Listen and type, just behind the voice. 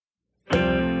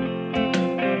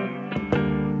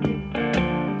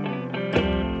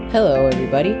Hello,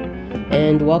 everybody,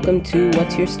 and welcome to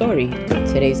What's Your Story?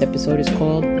 Today's episode is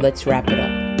called Let's Wrap It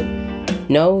Up.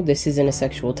 No, this isn't a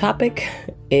sexual topic.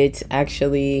 It's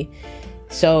actually...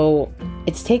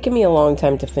 it's taken me a long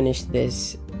time to finish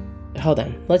this. Hold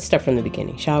on, let's start from the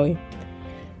beginning, shall we?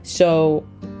 So,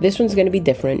 this one's going to be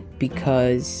different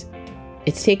because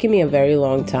it's taken me a very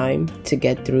long time to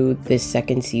get through this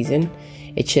second season.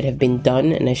 It should have been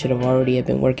done, and I should have already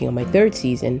been working on my third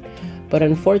season, but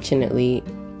unfortunately,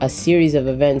 a series of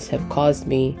events have caused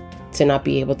me to not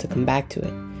be able to come back to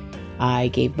it. I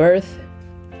gave birth,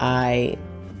 I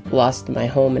lost my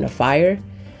home in a fire,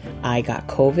 I got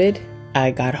COVID,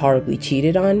 I got horribly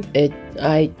cheated on. It's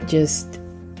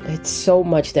so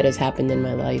much that has happened in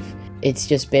my life. It's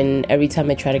just been, every time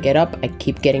I try to get up, I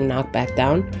keep getting knocked back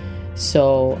down.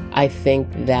 So I think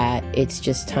that it's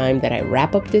just time that I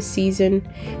wrap up this season,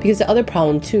 because the other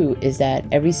problem too is that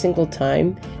every single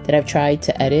time that I've tried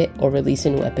to edit or release a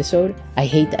new episode, I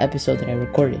hate the episode that I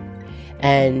recorded.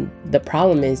 And the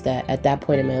problem is that at that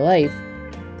point in my life,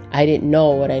 I didn't know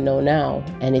what I know now,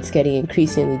 and it's getting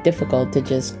increasingly difficult to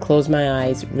just close my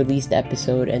eyes, release the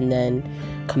episode, and then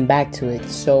come back to it.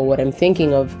 So what I'm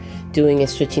thinking of doing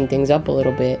is switching things up a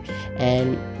little bit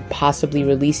and possibly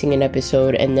releasing an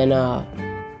episode and then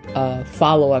a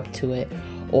follow-up to it,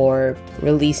 or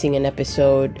releasing an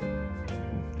episode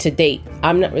to date.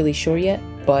 I'm not really sure yet,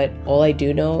 but all I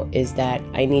do know is that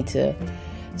I need to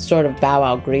sort of bow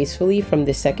out gracefully from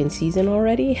the second season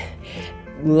already,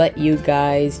 let you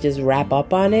guys just wrap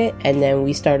up on it, and then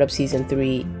we start up season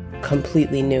 3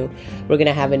 completely new. We're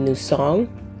gonna have a new song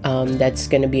that's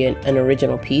gonna be an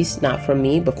original piece, not from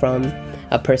me, but from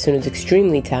a person who's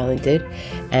extremely talented,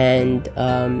 and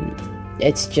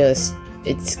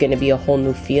it's gonna be a whole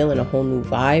new feel and a whole new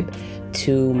vibe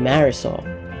to Marisol.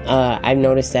 I've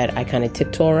noticed that I kind of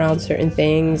tiptoe around certain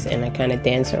things, and I kind of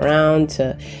dance around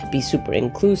to be super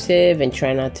inclusive and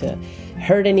try not to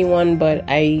hurt anyone, but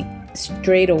I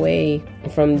strayed away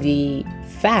from the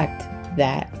fact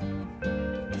that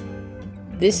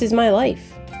this is my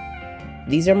life.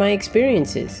 These are my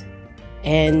experiences,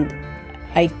 and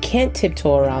I can't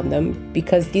tiptoe around them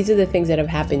because these are the things that have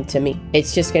happened to me.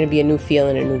 It's just going to be a new feel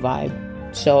and a new vibe.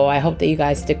 So I hope that you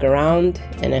guys stick around,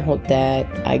 and I hope that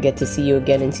I get to see you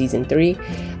again in season 3,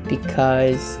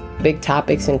 because big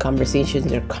topics and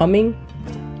conversations are coming.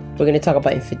 We're going to talk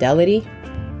about infidelity.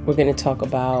 We're going to talk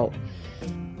about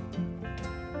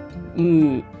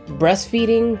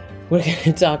breastfeeding. We're going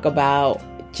to talk about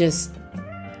just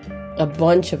a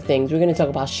bunch of things. We're going to talk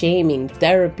about shaming,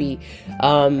 therapy.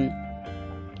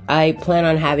 I plan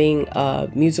on having a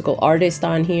musical artist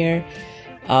on here.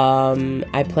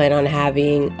 I plan on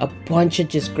having a bunch of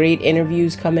just great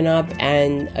interviews coming up.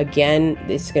 And again,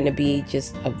 it's going to be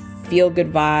just a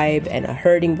feel-good vibe and a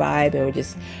hurting vibe. And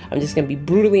I'm just going to be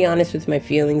brutally honest with my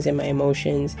feelings and my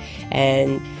emotions.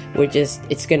 And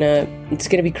it's going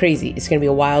to be crazy. It's going to be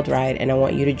a wild ride, and I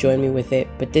want you to join me with it.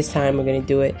 But this time we're going to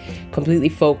do it completely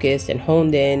focused and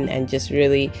honed in, and just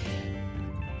really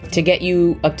to get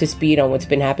you up to speed on what's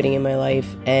been happening in my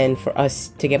life, and for us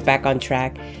to get back on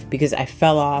track, because I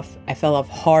fell off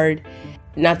hard.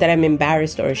 Not that I'm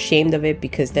embarrassed or ashamed of it,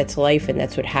 because that's life and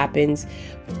that's what happens.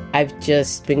 I've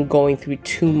just been going through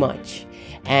too much,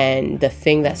 and the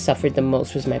thing that suffered the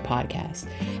most was my podcast,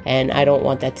 and I don't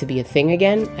want that to be a thing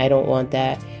again. I don't want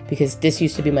that, because this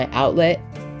used to be my outlet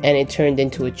and it turned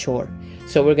into a chore.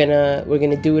 So we're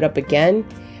gonna do it up again.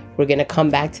 We're gonna come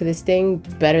back to this thing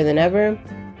better than ever.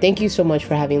 Thank you so much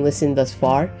for having listened thus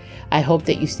far. I hope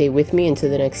that you stay with me until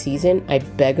the next season. I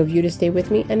beg of you to stay with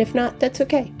me, and if not, that's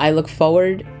okay. I look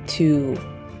forward to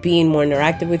being more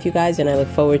interactive with you guys, and I look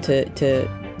forward to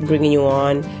bringing you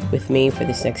on with me for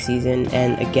this next season.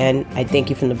 And again, I thank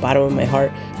you from the bottom of my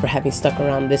heart for having stuck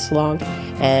around this long,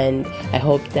 and I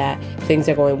hope that things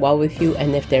are going well with you,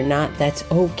 and if they're not, that's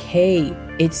okay.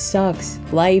 It sucks.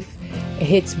 Life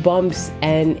hits bumps,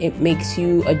 and it makes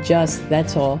you adjust,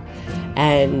 that's all.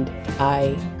 And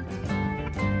I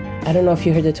don't know if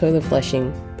you heard the toilet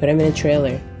flushing, but I'm in a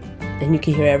trailer and you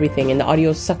can hear everything, and the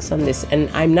audio sucks on this, and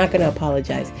I'm not going to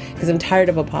apologize because I'm tired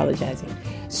of apologizing.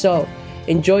 So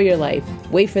enjoy your life.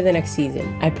 Wait for the next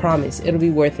season. I promise it'll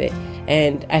be worth it,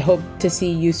 and I hope to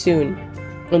see you soon.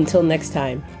 Until next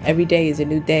time, every day is a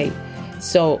new day.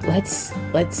 So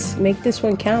let's make this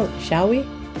one count, shall we?